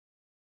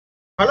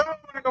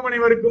வணக்கம்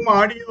அனைவருக்கும்.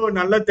 ஆடியோ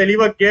நல்ல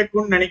தெளிவா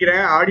கேட்கும்னு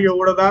நினைக்கிறேன்.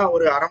 ஆடியோவோட தான்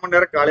ஒரு அரை மணி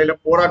நேரம் காலையில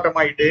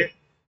போராட்டமாயிட்டு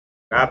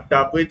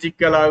லேப்டாப்பு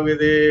சிக்கல்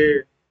ஆகுது,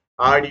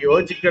 ஆடியோ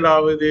சிக்கல்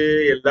ஆகுது,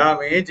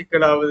 எல்லாமே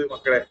சிக்கல் ஆகுது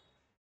மக்களே.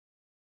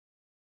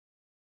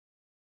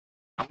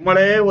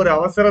 நம்மளே ஒரு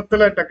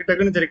அவசரத்துல டக்கு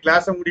டக்குன்னு சரி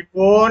கிளாஸ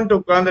முடிப்போன்ட்டு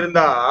உட்கார்ந்து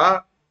இருந்தா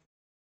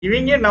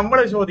இவங்க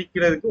நம்மளை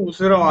சோதிக்கிறதுக்கு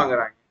உசுரம்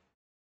வாங்குறாங்க.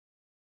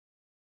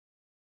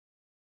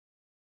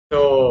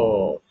 ஸோ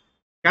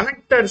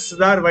கனெக்டர்ஸ்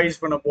தான்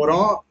ரிவைஸ் பண்ண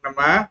போறோம்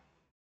நம்ம.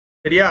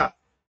 சரியா?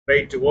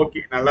 ரைட், ஓகே,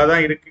 நல்லா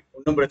தான் இருக்கு,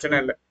 ஒன்றும் பிரச்சனை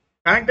இல்லை.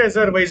 கனெக்டர்ஸ்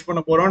ரிவைஸ்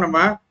பண்ண போறோம் நம்ம.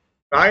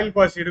 ராயல்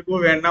பாஸ் இருக்கும்,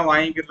 வேணா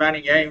வாங்கிக்கலாம்,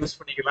 நீங்க யூஸ்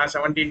பண்ணிக்கலாம்.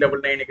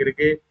 1799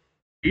 இருக்கு,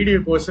 வீடியோ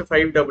கோர்ஸ்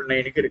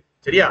 599 இருக்கு.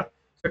 சரியா?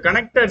 ஸோ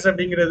கனெக்டர்ஸ்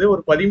அப்படிங்கிறது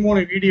ஒரு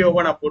 13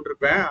 வீடியோவா நான்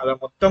போட்டிருப்பேன். அதை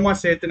மொத்தமா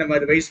சேர்த்து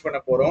நம்ம ரிவைஸ் பண்ண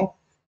போறோம்.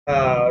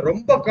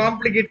 ரொம்ப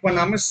காம்ப்ளிகேட்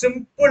பண்ணாம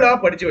சிம்பிளா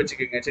படிச்சு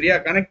வச்சுக்கோங்க. சரியா?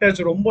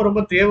 கனெக்டர்ஸ் ரொம்ப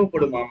ரொம்ப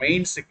தேவைப்படுமா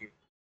மெயின்ஸுக்கு.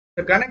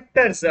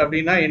 கனெக்டர்ஸ்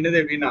அப்படின்னா என்னது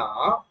அப்படின்னா,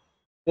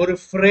 ஒரு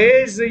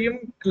ஃப்ரேஸையும்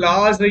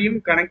கிளாஸையும்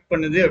கனெக்ட்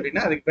பண்ணுது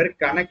அப்படின்னா அதுக்கு பேர்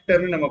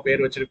கனெக்டர்னு நம்ம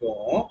பேர்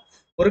வச்சிருக்கோம்.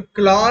 ஒரு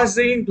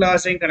கிளாஸையும்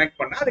கனெக்ட்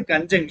பண்ணா அது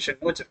கன்ஜங்ஷன்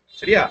வச்சிருக்கோம்.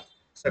 சரியா?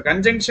 ஸோ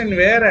கன்ஜங்ஷன்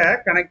வேற,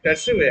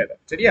 கனெக்டர்ஸ் வேற.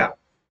 சரியா?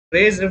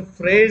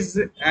 Phrase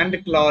and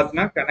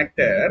கிளாஸ்னா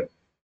connector,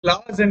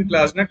 class and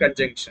கிளாஸ்னா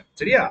conjunction.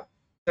 சரியா?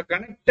 ஸோ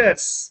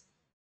கனெக்டர்ஸ்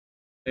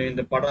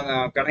இந்த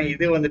படம்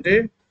இது வந்துட்டு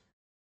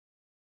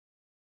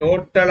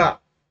டோட்டலா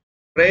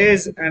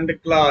ஃப்ரேஸ் அண்ட்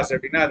கிளாஸ்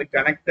அப்படின்னா அது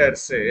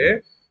கனெக்டர்ஸ்,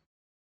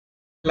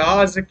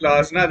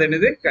 கிளாஸ்னா அது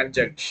என்னது?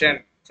 கன்ஜங்ஷன்.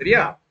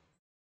 சரியா?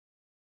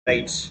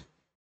 ரைட்.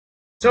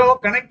 ஸோ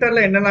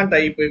கனெக்டர்ல என்னெல்லாம்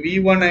type?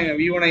 V1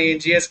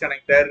 AGS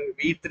connector,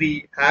 V3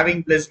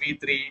 having plus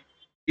V3,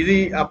 இது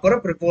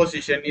அப்புறம்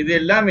ப்ரிப்போசிஷன், இது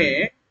எல்லாமே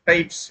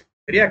டைப்ஸ்.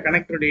 சரியா?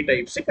 கனெக்டருடைய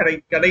டைப்ஸ்.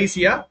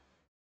 கடைசியா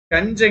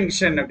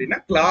கன்ஜங்ஷன் அப்படின்னா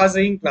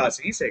கிளாஸையும்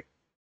சேர்க்கும்.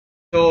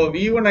 So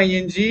V1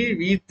 ING,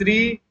 V3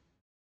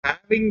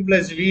 having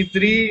plus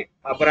V3,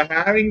 அப்புறம்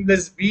having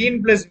plus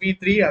been plus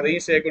V3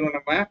 அதையும் சேர்க்கணும்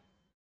நம்ம.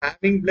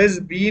 having plus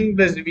been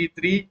plus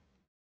v3,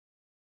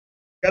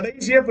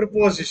 கடைசியா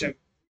ப்ரிப்போசிஷன்.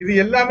 இது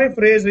எல்லாமே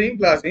ஃப்ரேஸையும்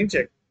கிளாஸையும்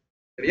செக்.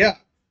 சரியா?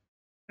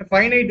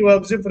 ஃபைனைட்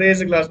வேர்ப்ஸ்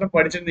ஃப்ரேஸ் கிளாஸ்னா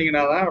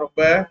படிச்சிருந்தீங்கன்னா தான் ரொம்ப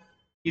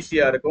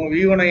ஈஸியா இருக்கும்.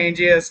 V1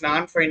 ING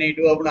நான்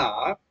ஃபைனைட் வேர்ப்னா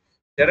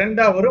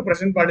ஜெரண்டா வரும்,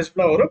 ப்ரெசன்ட்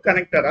பார்ட்டிசிபிளா வரும்,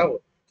 கனெக்டரா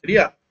வரும்.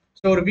 சரியா?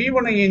 ஸோ ஒரு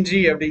V1 ING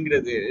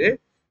அப்படிங்கிறது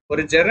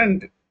ஒரு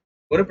ஜெரண்ட்,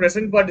 ஒரு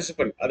ப்ரெசன்ட்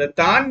பார்ட்டிசிபிள், அதை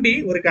தாண்டி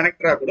ஒரு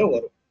கனெக்டரா கூட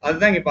வரும்.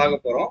 அதுதான் இங்க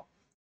பார்க்க போறோம்.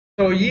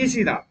 ஸோ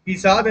ஈஸி தான். he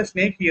saw the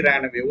snake, he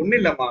ran away. ஒன்னும்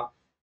இல்லம்மா,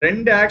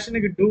 ரெண்டு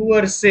ஆக்ஷனுக்கு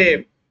doer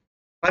same.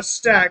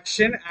 First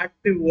action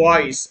active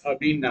voice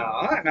அப்படின்னா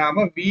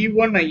நாம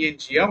V1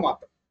 ING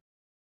மாத்தோம்.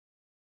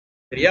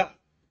 சரியா?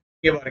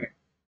 இங்க பாருங்க,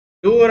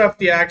 doer of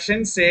the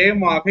action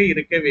same ஆக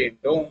இருக்க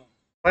வேண்டும்.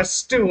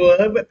 ஃபர்ஸ்ட்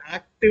வேர்ப்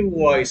ஆக்டிவ்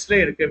வாய்ஸ்ல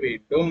இருக்க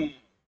வேண்டும்.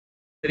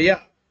 சரியா?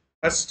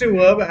 ஃபர்ஸ்ட்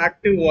வேர்ப்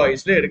ஆக்டிவ்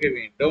வாய்ஸ்ல இருக்க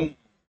வேண்டும்.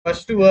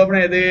 ஃபர்ஸ்ட்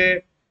வேர்ப்னா எது?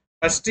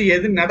 ஃபர்ஸ்ட்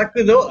எது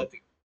நடக்குதோ அது.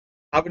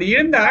 அப்படி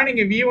இருந்தா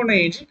நீங்க V1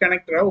 ING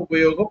கனெக்டரா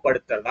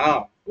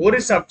உபயோகப்படுத்தலாம். ஒரு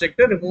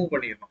சப்ஜெக்ட ரிமூவ்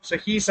பண்ணிடணும். So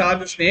he saw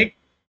the snake,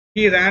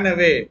 he ran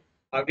away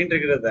அப்படின்னு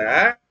இருக்கிறத,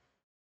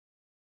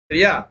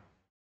 சரியா,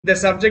 இந்த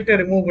சப்ஜெக்ட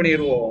ரிமூவ்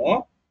பண்ணிடுவோம்.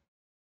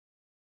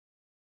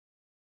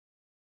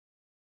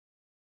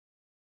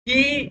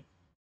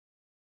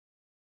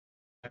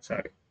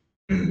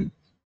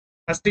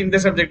 ஃபர்ஸ்ட் இந்த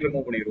சப்ஜெக்ட்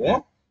ரிமூவ் பண்ணிடுவோம்.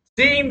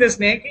 seeing the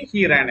snake,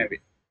 he ran away.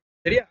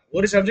 சரியா?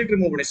 ஒரு சப்ஜெக்ட்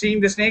ரிமூவ் பண்ணி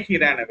seeing the snake, he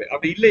ran away.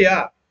 அப்படி இல்லையா,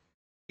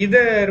 இத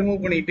ரிமூவ்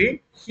பண்ணிட்டு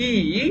he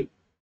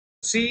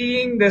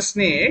seeing the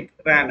snake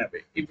ran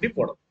away இப்படி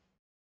போடும்.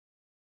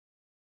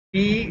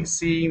 he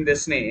seeing the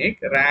snake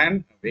ran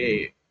away.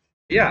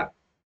 Yeah,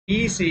 he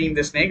seeing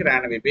the snake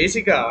ran away.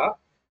 பேசிக்கா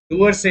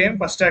டூவர் சேம்,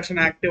 ஃபர்ஸ்ட்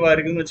ஆக்ஷன் ஆக்டிவா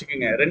இருக்குன்னு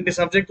வச்சுக்கோங்க. ரெண்டு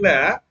சப்ஜெக்ட்ல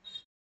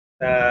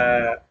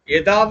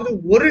ஏதாவது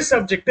ஒரு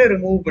சப்ஜெக்ட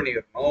ரிமூவ்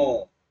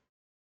பண்ணிடணும்.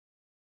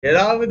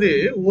 ஏதாவது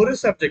ஒரு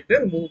சப்ஜெக்ட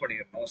ரிமூவ்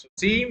பண்ணிடணும். So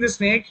seeing the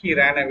snake, he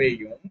ran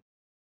away-யும்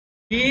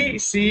he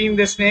seeing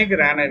the snake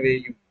ran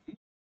away-யும்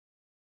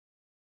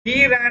he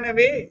ran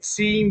away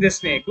seeing the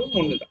snake-ம்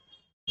ஒண்ணுதான்.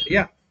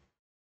 சரியா?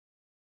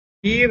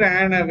 he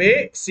ran away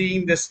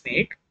seeing the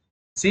snake,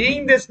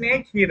 seeing the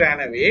snake, he ran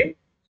away,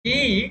 he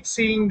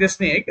seeing the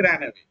snake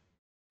ran away.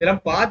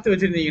 இதெல்லாம் பார்த்து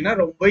வச்சிருந்தீங்கன்னா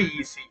ரொம்ப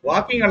easy.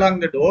 Walking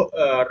along the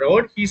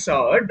road, he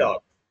saw a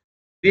dog.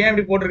 ஏன்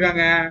இப்படி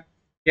போட்டிருக்காங்க?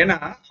 ஏன்னா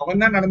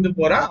அவன் தான் நடந்து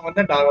போறான், அவன்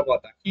தான் டாக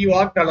பார்த்தான். he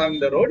walked along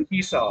the road,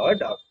 he saw a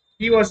dog.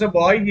 he was a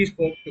boy, he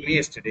spoke to me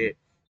yesterday.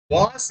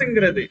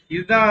 வாஸ்ங்கிறது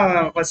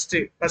இதுதான்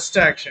ஃபர்ஸ்ட்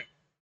ஆக்ஷன்.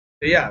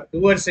 சரியா?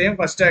 டூவர் சேம்,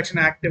 ஃபர்ஸ்ட் ஆக்ஷன்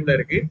ஆக்டிவ்ல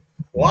இருக்கு.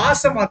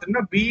 வாச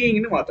மாத்தணும்னா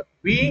பீயிங்னு மாத்தணும்.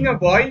 being a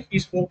boy, he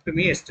spoke to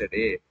me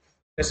yesterday.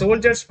 the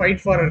soldiers fight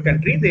for our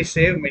country, they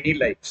save many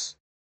lives.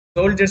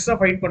 Soldiers தான்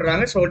fight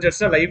பண்றாங்க,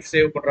 soldiers தான் life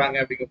save பண்றாங்க.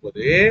 அப்படிங்கும்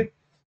போது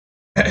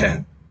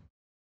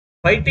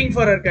fighting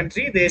for our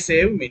country, they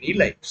save many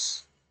lives.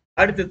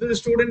 அடுத்தது the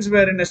students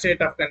were in a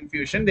state of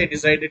confusion, they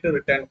decided to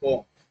return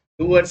home.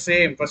 Doer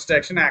same, first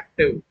action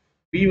active,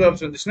 be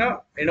verbs வந்துச்சுன்னா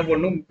என்ன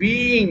பண்ணணும்?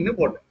 beingனு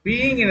போடணும்.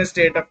 being in a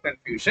state of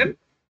confusion,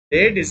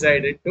 they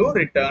decided to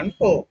return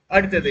home.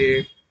 அடுத்தது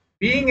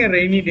being a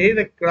rainy day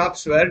the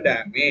crops were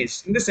damaged.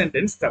 இந்த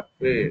sentence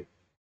தப்பு.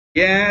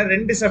 ஏன்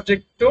ரெண்டு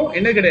சப்ஜெக்டும்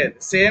என்ன கிடையாது,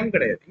 சேம்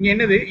கிடையாது. இங்க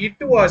என்னது,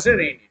 it was a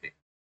rainy day.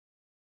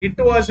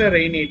 It was a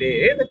rainy day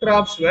the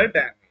crops were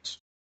damaged.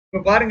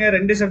 இப்ப பாருங்க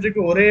ரெண்டு சப்ஜெக்ட்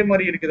ஒரே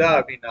மாதிரி இருக்குதா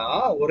அப்படின்னா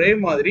ஒரே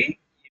மாதிரி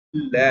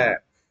இல்ல.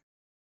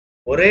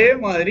 ஒரே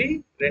மாதிரி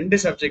ரெண்டு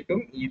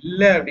சப்ஜெக்டும்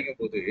இல்ல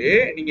அப்படிங்கும் போது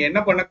நீங்க என்ன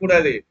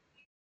பண்ணக்கூடாது,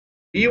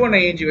 V1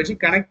 ING வச்சு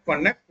கனெக்ட்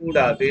பண்ண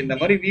கூடாது. இந்த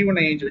மாதிரி V1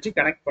 ING வச்சு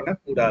கனெக்ட் பண்ண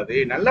கூடாது.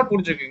 நல்லா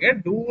புரிஞ்சுக்கோங்க.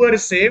 Doer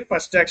same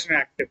first action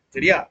active.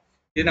 சரியா?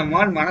 இது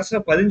நம்ம மனசுல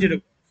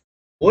பதிஞ்சிருக்கும்.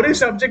 ஒரு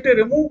சப்ஜெக்ட்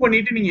ரிமூவ்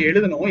பண்ணிட்டு நீங்க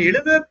எழுதணும்.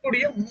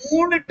 எழுதக்கூடிய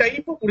 3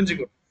 டைப்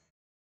புரிஞ்சுக்கணும்.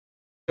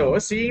 So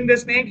seeing the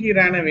snake he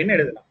ரேன் அவேன்னு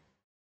எழுதலாம்.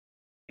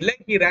 இல்ல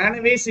ஹி ரேன்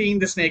அவே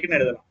சீயிங் த ஸ்னேக்னு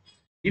எழுதலாம்.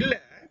 இல்ல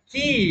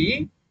ஹி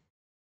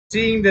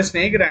சீயிங் த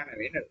ஸ்னேக் ரேன்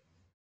அவேன்னு எழுதலாம்.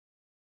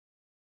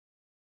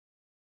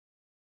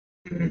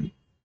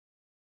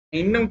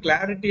 இன்னும்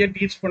கிளாரிட்டியா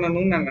டீச்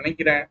பண்ணணும்னு நான்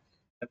நினைக்கிறேன்.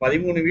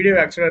 13 வீடியோ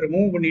ஆக்சுவலா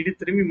ரிமூவ் பண்ணிட்டு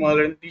திரும்பி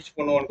முதல்ல இருந்து டீச்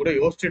பண்ணுவோம்னு கூட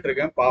யோசிச்சுட்டு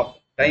இருக்கேன்.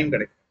 பாப்போம், டைம்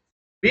கிடைக்கும்.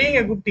 Being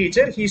a good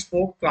teacher, he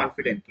spoke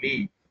confidently.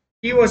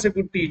 He was a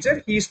good teacher,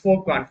 he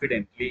spoke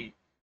confidently.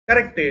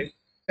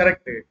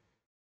 Correct.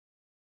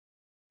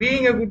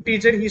 Being a good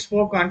teacher, he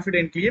spoke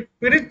confidently.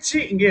 பிரிச்சு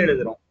இங்கே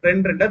எழுதுறோம்.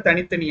 ரெண்டா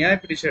தனித்தனியா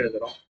பிரிச்சு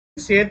எழுதுறோம்.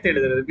 சேர்த்து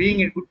எழுதுறது.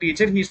 Being a good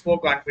teacher, he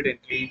spoke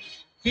confidently.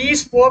 He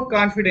spoke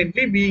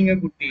confidently being a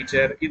good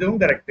teacher. இதுவும்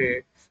கரெக்ட்.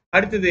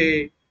 அடுத்தது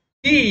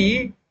he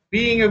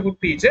being a good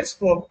teacher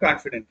spoke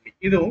confidently.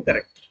 இதுவும்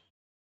கரெக்ட்.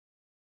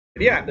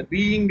 சரியா? அந்த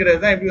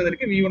beingங்கிறது தான் எப்படி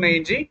வந்திருக்கு, V1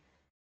 ING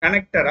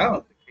கனெக்டரா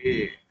வந்திருக்கு.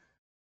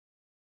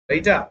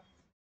 ரைட்டா?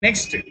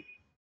 நெக்ஸ்ட்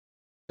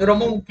இது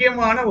ரொம்ப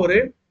முக்கியமான ஒரு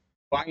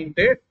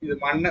பாயிண்ட். இது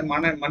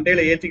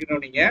மண்டையில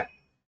ஏத்திக்கணும். நீங்க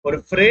ஒரு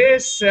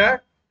ஃப்ரேஸ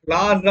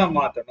கிளாஸா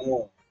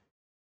மாத்தணும்,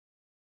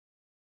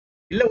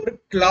 இல்ல ஒரு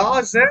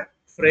கிளாஸ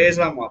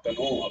ஃப்ரேஸா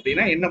மாத்தணும்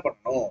அப்படின்னா என்ன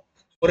பண்ணணும்?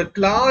 ஒரு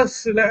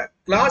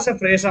கிளாஸ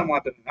ஃப்ரேஸா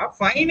மாத்தணும்னா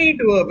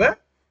ஃபைனைட் வேர்ப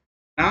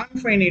நான்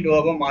ஃபைனைட்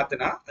வேர்ப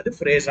மாத்தினா அது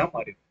ஃப்ரேஸா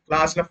மாறிடும்.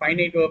 கிளாஸ்ல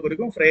ஃபைனைட் வேர்ப்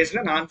இருக்கும்,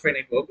 ஃப்ரேஸ்ல நான்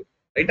ஃபைனைட் வேர்ப் இருக்கும்.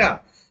 ரைட்டா?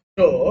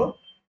 ஸோ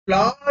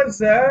கிளாஸ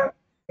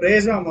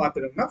ஃப்ரேஸா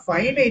மாத்தணும்னா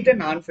ஃபைனைட்டை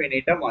நான்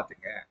ஃபைனைட்டா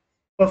மாத்துங்க.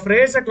 இப்போ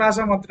ஃப்ரேஸ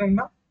கிளாஸா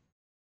மாத்தணும்னா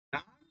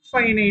நான்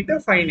ஃபைனைட்டை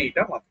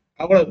ஃபைனைட்டா மாத்துங்க.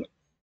 அவ்வளவுதான்.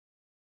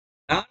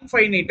 நான்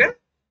ஃபைனைட்டை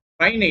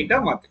ஃபைனைட்டா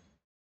மாத்துங்க.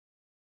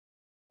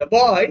 The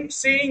boy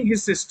seeing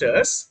his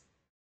sisters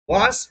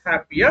was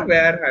happier,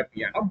 were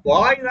happier.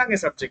 Boy தாங்க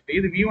சப்ஜெக்ட்.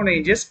 இது V1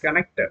 ING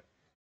கனெக்டர்.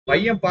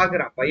 பையன்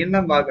பாக்குறான், பையன்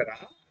தான்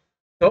பாக்குறான்.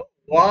 So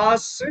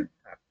was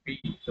happy.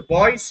 The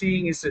boy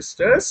seeing his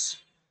sisters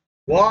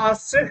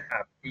was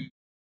happy.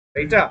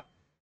 ரைட்டா?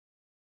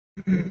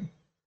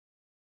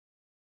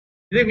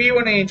 இது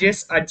V1 ING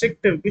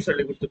அட்ஜெக்டிவ்க்கு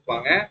சொல்லி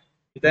கொடுத்துருப்பாங்க.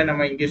 இதை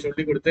நம்ம இங்க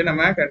சொல்லி கொடுத்து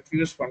நம்ம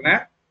கன்ஃபியூஸ் பண்ண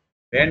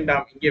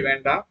வேண்டாம். இங்க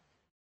வேண்டாம்,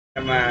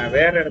 நம்ம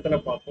வேற இடத்துல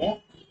பார்ப்போம்.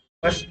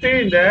 ஃபர்ஸ்ட்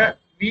இந்த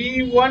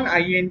V1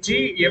 ING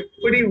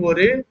எப்படி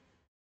ஒரு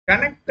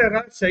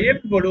கனெக்டரா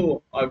செயல்படும்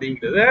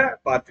அப்படிங்கிறத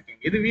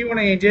பார்த்துக்கோங்க. இது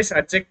V1 ING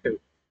அட்ஜெக்டிவ்.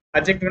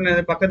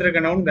 அட்ஜெக்டிவ் பக்கத்துல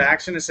இருக்க நவுன் இந்த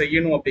ஆக்ஷனை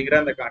செய்யணும் அப்படிங்கிற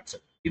அந்த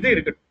கான்செப்ட் இது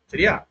இருக்கட்டும்.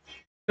 சரியா?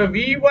 ஸோ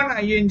V1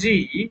 ING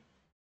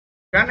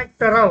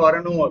கனெக்டரா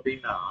வரணும்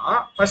அப்படின்னா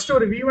ஃபர்ஸ்ட்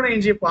ஒரு V1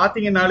 ING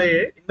பாத்தீங்கன்னாலே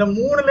இந்த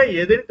 3ல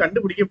எதுன்னு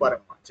கண்டுபிடிக்க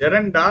பாருங்க.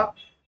 ஜெரண்டா,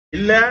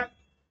 இல்ல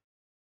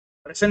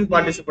பிரசன்ட்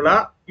பார்ட்டிசிபிளா,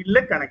 இல்ல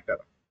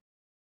கனெக்டரா.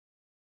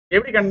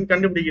 எப்படி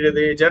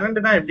கண்டுபிடிக்கிறது?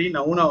 ஜெரண்ட்னா எப்படி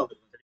நவுனா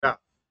வந்துடும். சரிங்களா?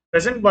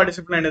 பிரசன்ட்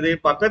பார்ட்டிசிபிள் என்னது,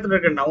 பக்கத்துல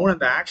இருக்க நவுன்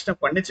அந்த ஆக்ஷனை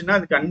பண்ணுச்சுன்னா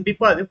அது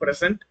கண்டிப்பா அது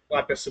பிரசன்ட்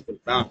பார்ட்டிசிபிள்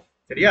தான்.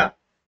 சரியா?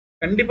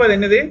 கண்டிப்பா அது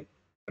என்னது,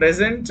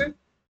 பிரசன்ட்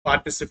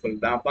பார்ட்டிசிபிள்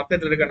தான்.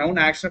 பக்கத்துல இருக்க நவுன்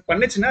ஆக்ஷன்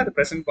பண்ணுச்சுன்னா அது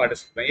பிரசன்ட்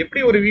பார்ட்டிசிபிள் தான்.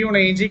 எப்படி ஒரு V1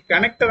 ING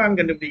கனெக்டரான்னு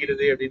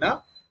கண்டுபிடிக்கிறது அப்படின்னா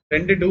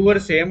ரெண்டு டூவர்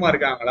சேமா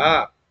இருக்காங்களா,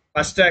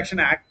 ஃபர்ஸ்ட்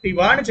ஆக்ஷன்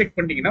ஆக்டிவான்னு செக்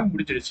பண்ணிட்டீங்கன்னா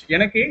முடிஞ்சிருச்சு.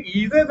 எனக்கு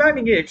இதை தான்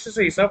நீங்க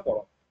எக்ஸசைஸா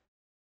போறோம்.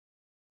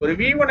 ஒரு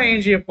V1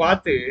 ING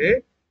பார்த்து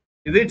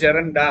இது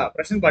ஜெரண்டா,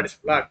 பிரசன்ட்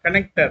பார்ட்டிசிபிளா,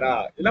 கனெக்டரா,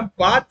 இதெல்லாம்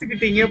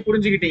பார்த்துக்கிட்டீங்க,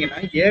 புரிஞ்சுக்கிட்டீங்கன்னா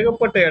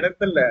ஏகப்பட்ட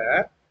இடத்துல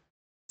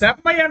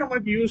செம்மையா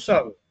நமக்கு யூஸ்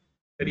ஆகும்.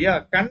 சரியா?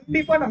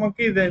 கண்டிப்பா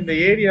நமக்கு இது இந்த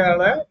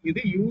ஏரியால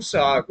இது யூஸ்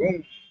ஆகும்.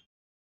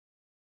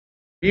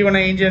 V1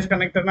 ING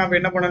கனெக்டர்னா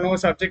என்ன பண்ணணும்?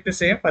 Subject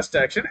same, first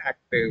action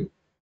active.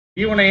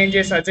 V1 ING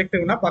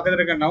அட்ஜெக்டிவ்னா பக்கத்துல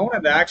இருக்க நவுன்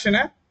அந்த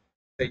ஆக்ஷனை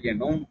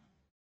செய்யணும்.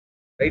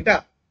 ரைட்டா?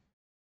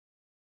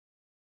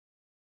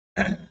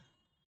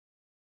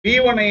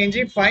 V1 ING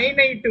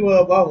ஃபைனைட்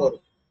வேர்பா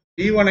வரும்.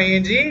 V1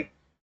 ING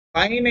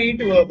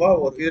ஃபைனைட் வேர்பா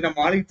வரும். இது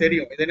நம்ம ஆளுக்கு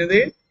தெரியும். இது என்னது,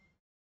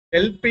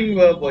 ஹெல்பிங்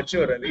வேர்ப் வச்சு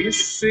வர்றது.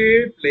 இஸ்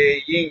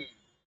பிளேயிங்,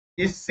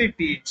 இஸ்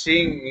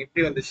டீச்சிங்,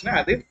 இப்படி வந்துச்சுன்னா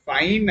அது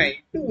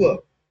ஃபைனைட்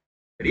வேர்ப்.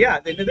 சரியா?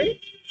 அது என்னது,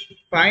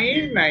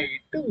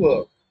 ஃபைனைட்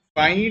வேர்ப்.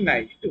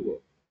 ஃபைனைட்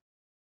வேர்ப்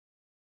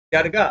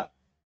யாருக்கா?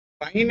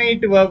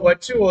 ஃபைனைட் வேர்ப்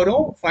வச்சு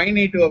வரும்,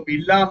 ஃபைனைட் வேர்ப்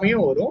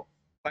இல்லாமையும் வரும்.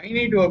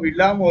 ஃபைனைட் வேர்ப்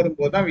இல்லாம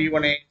வரும்போது தான்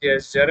V1 ING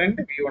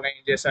gerund, V1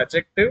 ING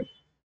adjective.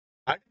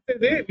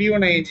 அடுத்தது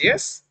V1 ING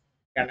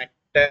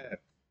connector.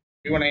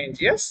 V1 ING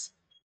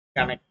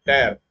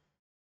connector.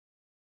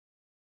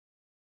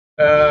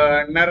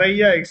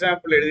 நிறைய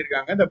எக்ஸாம்பிள்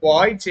எழுதியிருக்காங்க. The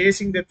boy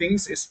chasing the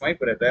things is my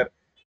brother.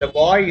 The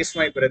boy is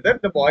my brother.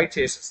 The boy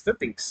chases the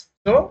things.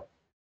 So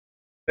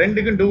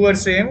ரெண்டுக்கும் doer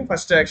same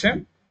first action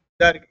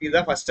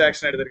இதுதான் first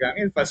action எடுத்திருக்காங்க.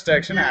 இது first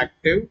action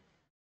active.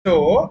 So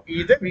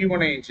இதை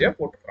V1ING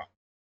போட்டுக்கலாம்.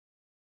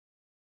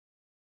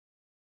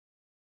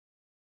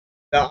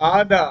 The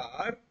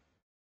Aadhaar,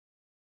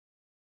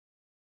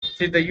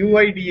 see the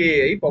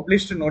UIDAI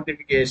published a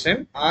notification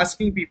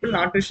asking people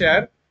not to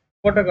share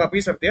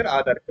photocopies of their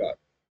Aadhaar card.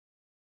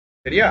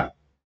 சரியா?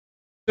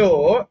 So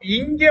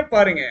இங்க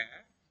பாருங்க,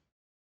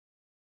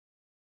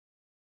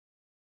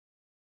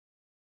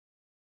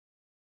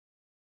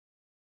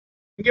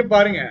 இங்க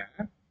பாருங்க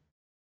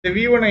இந்த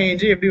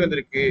V1ING எப்படி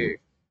வந்திருக்கு,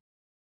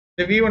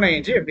 இந்த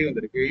V1ING எப்படி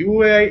வந்திருக்கு.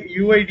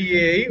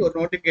 UIDAI ஒரு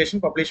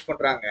நோட்டிபிகேஷன் பப்ளிஷ்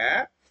பண்றாங்க.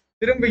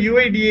 திரும்ப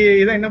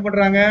UIDAI தான் என்ன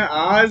பண்றாங்க,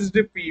 asked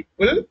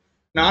people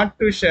not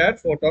to share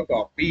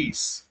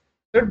photocopies.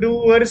 So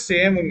doer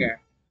சேமுங்க,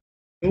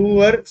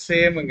 doer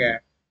சேமுங்க.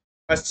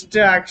 First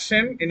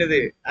action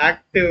என்னது,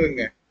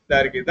 ஆக்டிவ்ங்க. இதா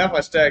இருக்கு, இதுதான்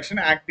ஃபர்ஸ்ட்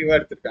ஆக்ஷன் ஆக்டிவா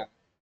எடுத்திருக்காங்க,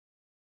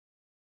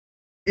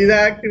 இது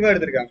ஆக்டிவா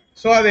எடுத்திருக்காங்க.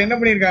 சோ அதை என்ன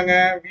பண்ணிருக்காங்க,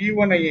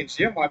 V1ING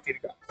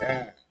மாத்திருக்காங்க.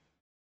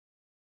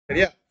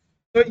 சரியா?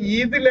 சோ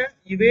இதுல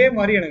இதே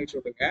மாதிரி எனக்கு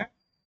சொல்லுங்க,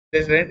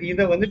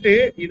 இத வந்துட்டு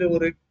இது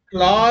ஒரு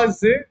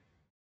கிளாஸ்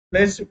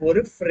பிளஸ்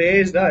ஒரு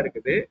ஃப்ரேஸ் தான்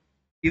இருக்குது.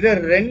 இத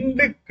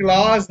ரெண்டு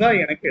கிளாஸ் தான்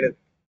எனக்கு எழுது,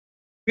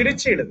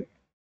 பிரிச்சு எழுது.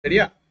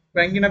 சரியா?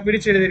 இப்ப இங்க நான்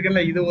பிரிச்சு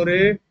எழுதியிருக்கேன்ல, இது ஒரு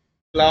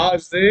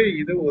கிளாஸ்,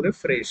 இது ஒரு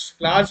ஃப்ரேஸ்.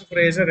 கிளாஸ்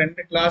ஃப்ரேஸ்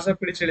ரெண்டு கிளாஸா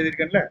பிரிச்சு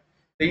எழுதியிருக்கேன்ல.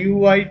 The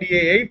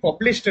UIDAI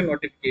published a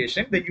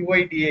notification. The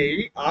UIDAI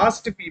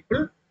asked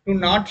people to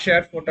not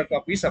share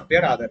photocopies of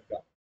their Aadhaar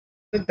card.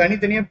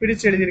 தனித்தனியா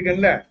பிரிச்சு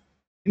எழுதியிருக்கேன்ல,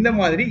 இந்த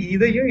மாதிரி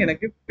இதையும்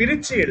எனக்கு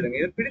பிரிச்சு எழுதுங்க.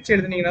 இதை பிரிச்சு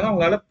எழுதுனீங்கன்னா தான்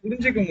உங்களால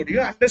புரிஞ்சுக்க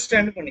முடியும்,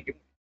 அண்டர்ஸ்டாண்ட் பண்ணிக்க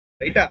முடியும்.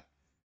 ரைட்டா?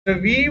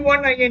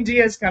 V1ING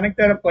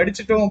கனெக்டரை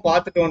படிச்சுட்டோம்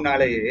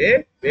பார்த்துட்டோம்னாலே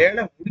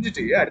வேலை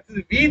முடிஞ்சுட்டு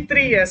அடுத்தது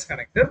V3S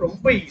கனெக்டர்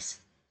ரொம்ப ஈஸி.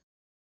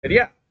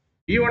 சரியா?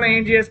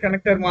 V1ING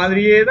கனெக்டர்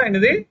மாதிரியே தான்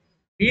என்னது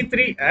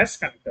V3S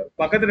கனெக்டர்.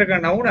 பக்கத்துல இருக்க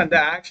நவுன் அந்த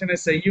ஆக்ஷனை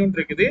செய்யும்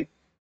இருக்குது,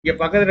 இங்க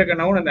பக்கத்துல இருக்க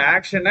நவுன் அந்த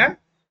ஆக்ஷனை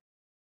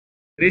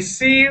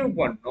ரிசீவ்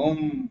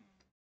பண்ணும்.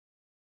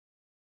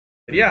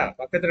 சரியா?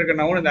 பக்கத்துல இருக்க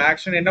நவுன் அந்த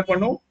ஆக்ஷன் என்ன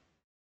பண்ணும்,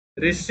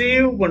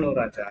 ரிசீவ் பண்ணும்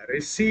ராஜா,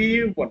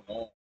 ரிசீவ்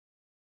பண்ணும்.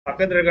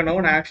 பக்கத்துல இருக்க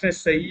நவுன் ஆக்ஷனை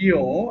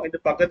செய்யும், இது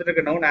பக்கத்துல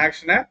இருக்க நவுன்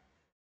ஆக்ஷனை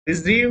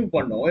ரிசீவ்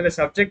பண்ணும். இதுல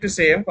subject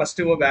same,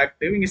 first verb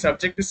active, இங்க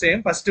subject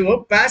same, first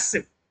verb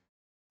passive.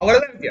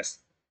 அவ்வளவுதான்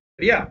வித்தியாசம்.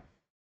 சரியா?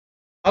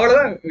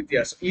 அவ்வளவுதான்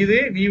வித்தியாசம். இது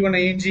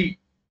V1ING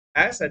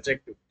as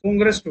adjective,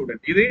 தூங்குற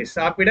ஸ்டூடெண்ட். இது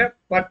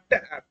சாப்பிடப்பட்ட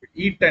apple,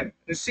 eaten,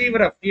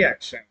 receiver of the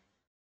action.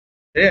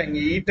 இங்க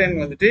ஈட்டன்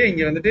வந்துட்டு,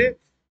 இங்க வந்துட்டு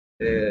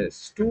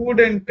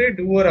student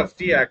doer of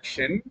the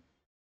action,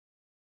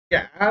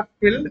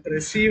 apple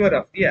receiver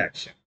of the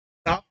action.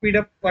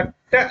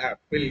 சாப்பிடப்பட்ட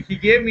apple. He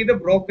gave me the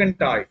broken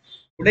toy,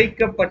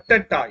 உடைக்கப்பட்ட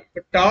டாய்.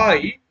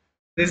 டாய்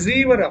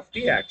receiver of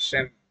the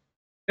action.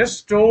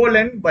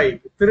 Stolon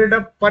bike,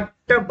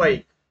 திருடப்பட்ட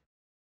bike.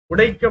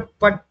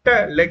 உடைக்கப்பட்ட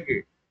leg,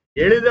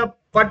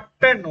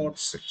 எழுதப்பட்ட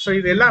notes. So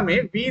இது எல்லாமே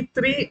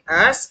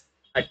V3S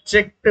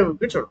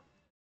அட்ஜெக்டிவ்க்கு சொல்றோம்.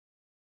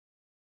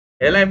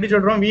 இதெல்லாம் எப்படி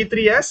சொல்றோம்,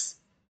 V3S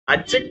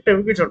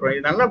அட்ஜெக்டிவ்க்கு சொல்றோம்.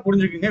 இது நல்லா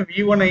புரிஞ்சுக்குங்க.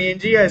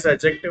 V1ING as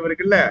அட்ஜெக்டிவ்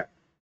இருக்குல்ல,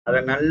 அதை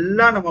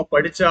நல்லா நம்ம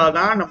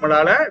படிச்சாதான்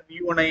நம்மளால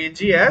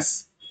V1ING as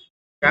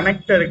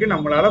கனெக்டருக்கு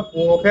நம்மளால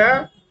போக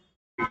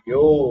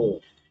முடியும்.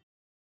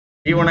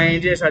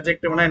 V1ING as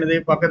அட்ஜெக்டிவ்னா என்னது,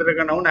 பக்கத்துல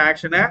இருக்க நவுன்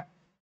ஆக்ஷனை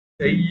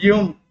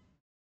செய்யும்.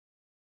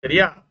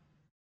 சரியா?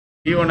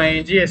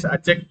 V1ING as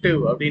adjective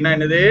அப்படின்னா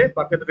என்னது,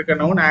 பக்கத்துல இருக்க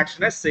நவுன்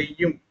ஆக்ஷனை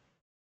செய்யும்.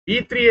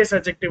 V3S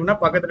adjectiveனா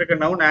பக்கத்துல இருக்க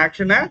நவுன்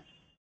ஆக்ஷனை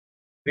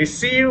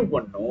ரிசீவ்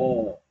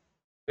பண்ணும்,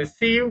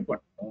 ரிசீவ்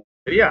பண்ணும்.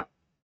 சரியா?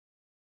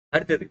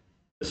 அடுத்தது,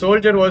 the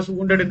soldier was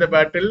wounded in the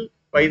battle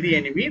by the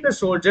enemy, the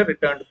soldier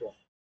returned home.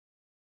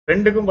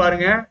 ரெண்டுக்கும்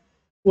பாருங்க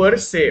were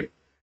same.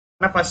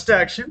 ஆனா first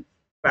action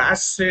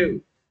passive,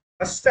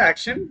 first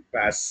action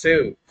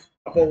passive.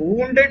 அப்போ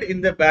wounded in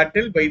the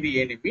battle by the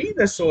enemy,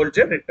 the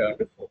soldier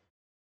returned home.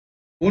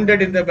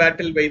 Wounded in the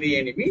battle by the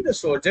enemy, the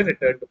soldier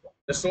returned home.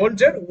 The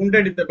soldier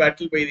wounded in the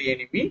battle by the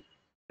enemy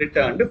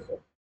returned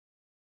home.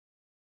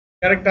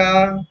 கரெக்டா?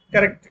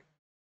 Correct.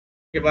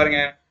 இங்க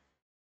பாருங்க,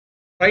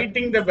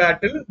 fighting the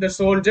battle, the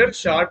soldier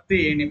shot the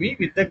enemy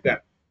with the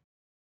gun.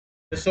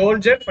 The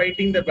soldier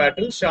fighting the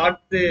battle shot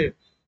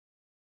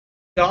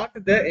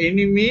the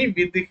enemy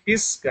with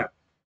his gun.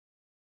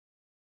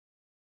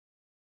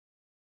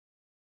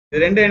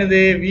 இது ரெண்டு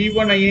என்னது,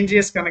 V1ING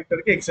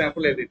கனெக்டருக்கு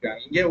example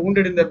எழுதிருக்காங்க. இங்க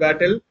wounded in the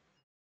battle,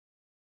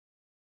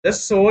 the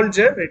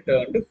soldier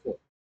returned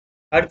home.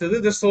 அடுத்தது,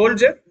 the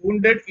soldier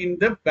wounded in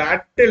the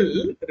battle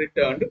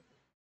returned home.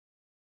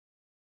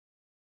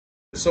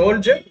 The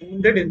soldier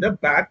wounded in the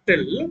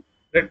battle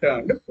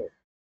returned home.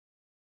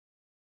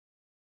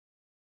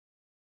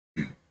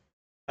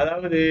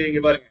 அதாவது இங்க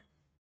பாருங்க,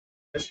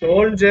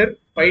 soldier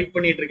fight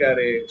பண்ணிட்டு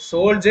இருக்காரு,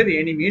 சோல்ஜர்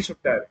எனிமியை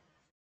சுட்டாரு.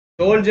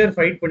 சோல்ஜர்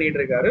ஃபைட் பண்ணிட்டு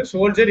இருக்காரு,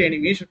 சோல்ஜர்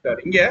எனிமியை சுட்டாரு.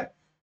 இங்க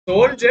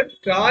சோல்ஜர்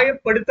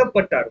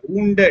காயப்படுத்தப்பட்டார்,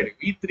 wounded,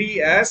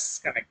 V3S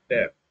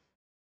கனெக்டர்.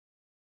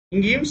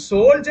 இங்கேயும்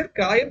சோல்ஜர்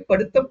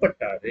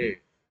காயப்படுத்தப்பட்டாரு.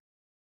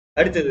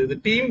 அடுத்தது, the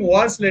team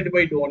was led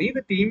by Dhoni,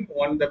 the team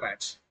won the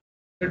match.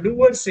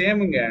 Doer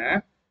சேமுங்க,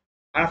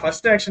 ஆனா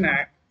ஃபர்ஸ்ட் ஆக்ஷன்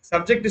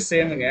சப்ஜெக்ட்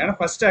சேமுங்க, ஆனா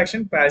ஃபர்ஸ்ட்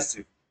ஆக்ஷன்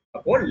பாசிவ்.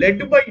 அப்போ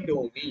லெட் பை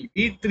டோனி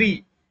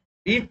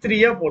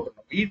V3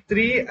 போட்டணும். V3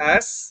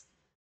 ஆஸ்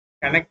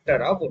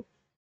கனெக்டரா போட்டணும்.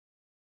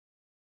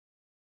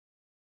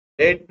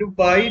 led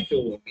by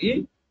Dhoni,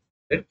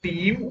 the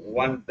team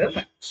won the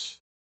match.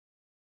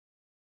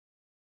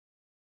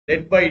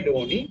 Led by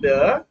Dhoni, the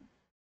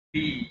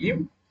team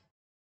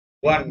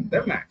won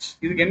the match.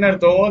 இதுக்கு என்ன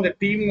அர்த்தம்? The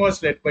team was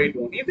led by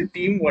Dhoni, the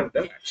team won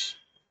the match.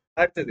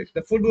 அடுத்தது,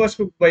 the food was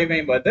cooked by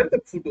my mother,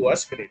 the food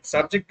was great.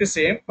 Subject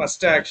same,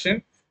 first action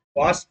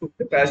was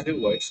cooked, passive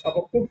voice.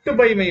 அப்போ cooked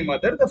by my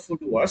mother, the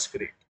food was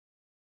great.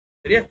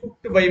 சரியா?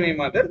 cooked by my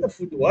mother, the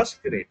food was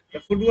great.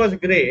 The food was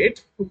great,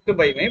 cooked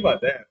by my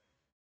mother.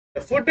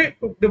 The food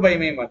cooked by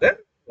my mother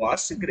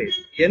was great.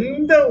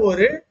 எந்த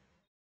ஒரு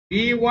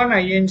V1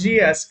 ing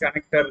as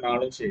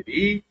connectorனாலும்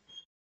சரி,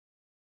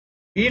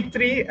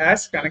 V3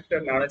 as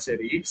connectorனாலும்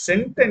சரி,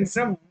 sentence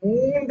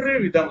 3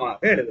 விதமாக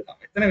எழுதலாம்.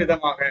 எத்தனை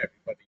விதமாக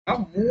அப்படின்னு பாத்தீங்கன்னா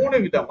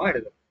 3 விதமா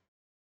எழுதலாம்.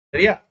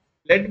 சரியா?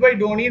 led by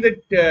Dhoni, the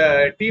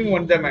team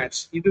won the match.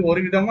 இது ஒரு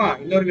விதமா.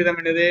 இன்னொரு விதம்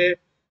என்னது?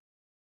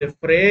 The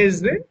phrase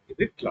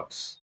இது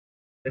clause.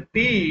 The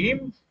team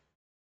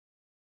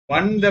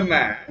won the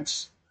match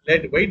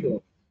led by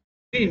Dhoni.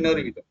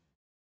 இன்னொரு விதம்.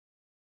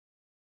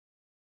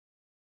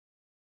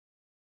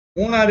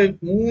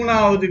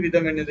 மூணாவது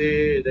விதம் என்னது?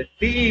 The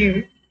team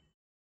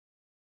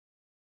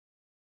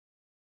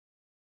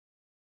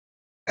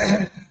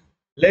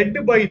led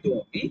by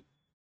Dhoni.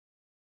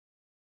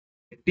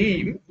 The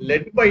team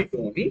led by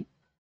Dhoni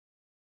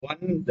won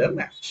the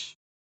match.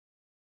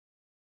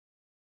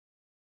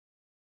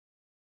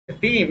 The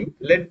team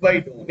led by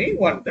Dhoni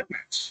won the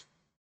match.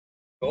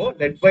 So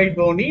led by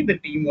Dhoni, the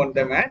team won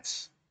the match.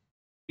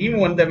 Team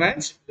won the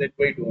match led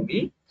by Dhoni.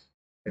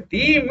 The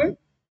team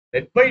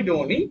led by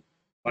Dhoni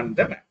won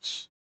the match.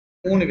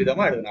 3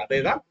 விதமா எழுதணும்.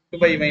 அதேதான்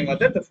by my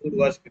mother, the food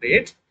was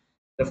great.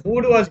 The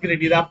food was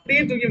great. இது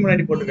அப்படியே தூக்கி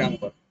முன்னாடி போட்டுருக்காங்க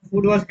பாரு.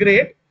 Food was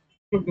great,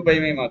 cooked by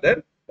my mother.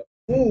 The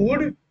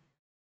food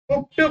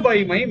cooked by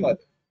my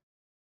mother.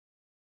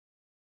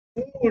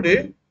 Food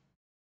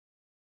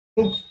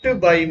cooked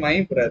by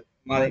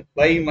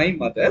my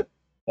mother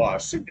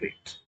was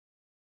great.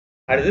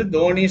 அடுத்து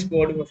Dhoni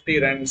scored 50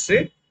 runs.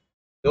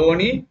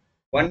 Dhoni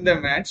won the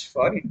match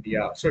for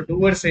India. So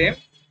doer same.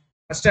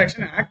 First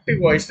action active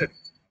voice.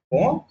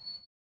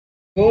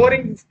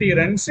 Scoring 50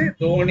 runs,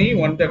 Dhoni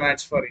won the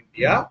match for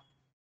India.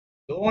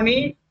 Dhoni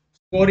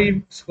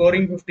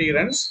scoring 50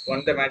 runs, won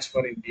the match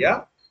for India.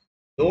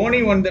 Dhoni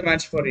won the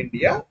match for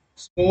India,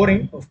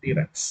 scoring 50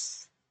 runs.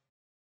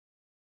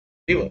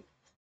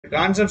 The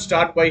concepts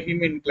taught by him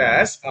in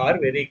class are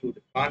very good.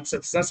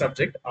 Concepts are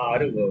subject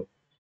are verb.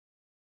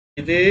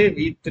 இது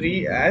V3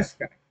 as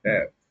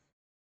connector.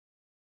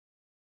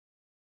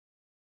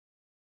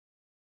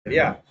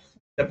 சரியா?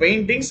 The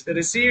paintings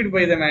received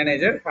by the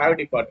manager have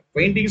departed.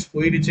 Paintings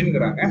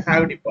போயிடுச்சுங்கறாங்க,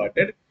 have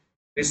departed.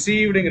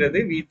 Receivedங்கிறது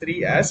V3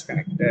 as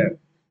connector.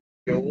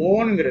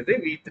 ownங்கிறது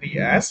V3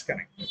 as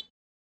connector.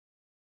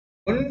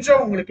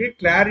 கொஞ்சம் உங்களுக்கு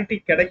clarity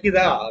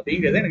கிடைக்குதா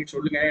அப்படிங்கறத எனக்கு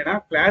சொல்லுங்க. ஏன்னா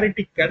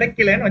clarity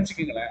கிடைக்கலன்னு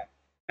வச்சுக்கோங்களேன்,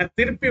 நான்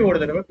திருப்பி ஒரு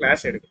தடவை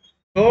கிளாஸ் எடுக்கணும்.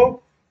 ஸோ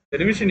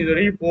ரிவிஷன்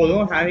இதுவரைக்கும்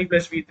போதும். Having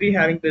plus V3,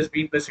 having plus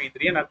been plus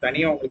V3 நான்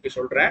தனியா உங்களுக்கு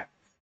சொல்றேன்.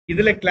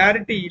 இதுல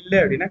கிளாரிட்டி இல்லை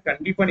அப்படின்னா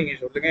கண்டிப்பா நீங்க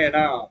சொல்லுங்க.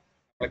 ஏன்னா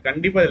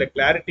கண்டிப்பா இதுல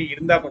கிளாரிட்டி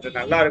இருந்தா கொஞ்சம்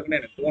நல்லா இருக்குன்னு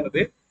எனக்கு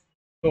தோணுது.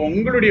 ஸோ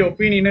உங்களுடைய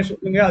ஒப்பீனியனை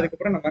சொல்லுங்க,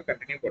 அதுக்கப்புறம் நம்ம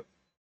கண்டினியூ பண்ணுவோம்.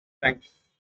 தேங்க்யூ.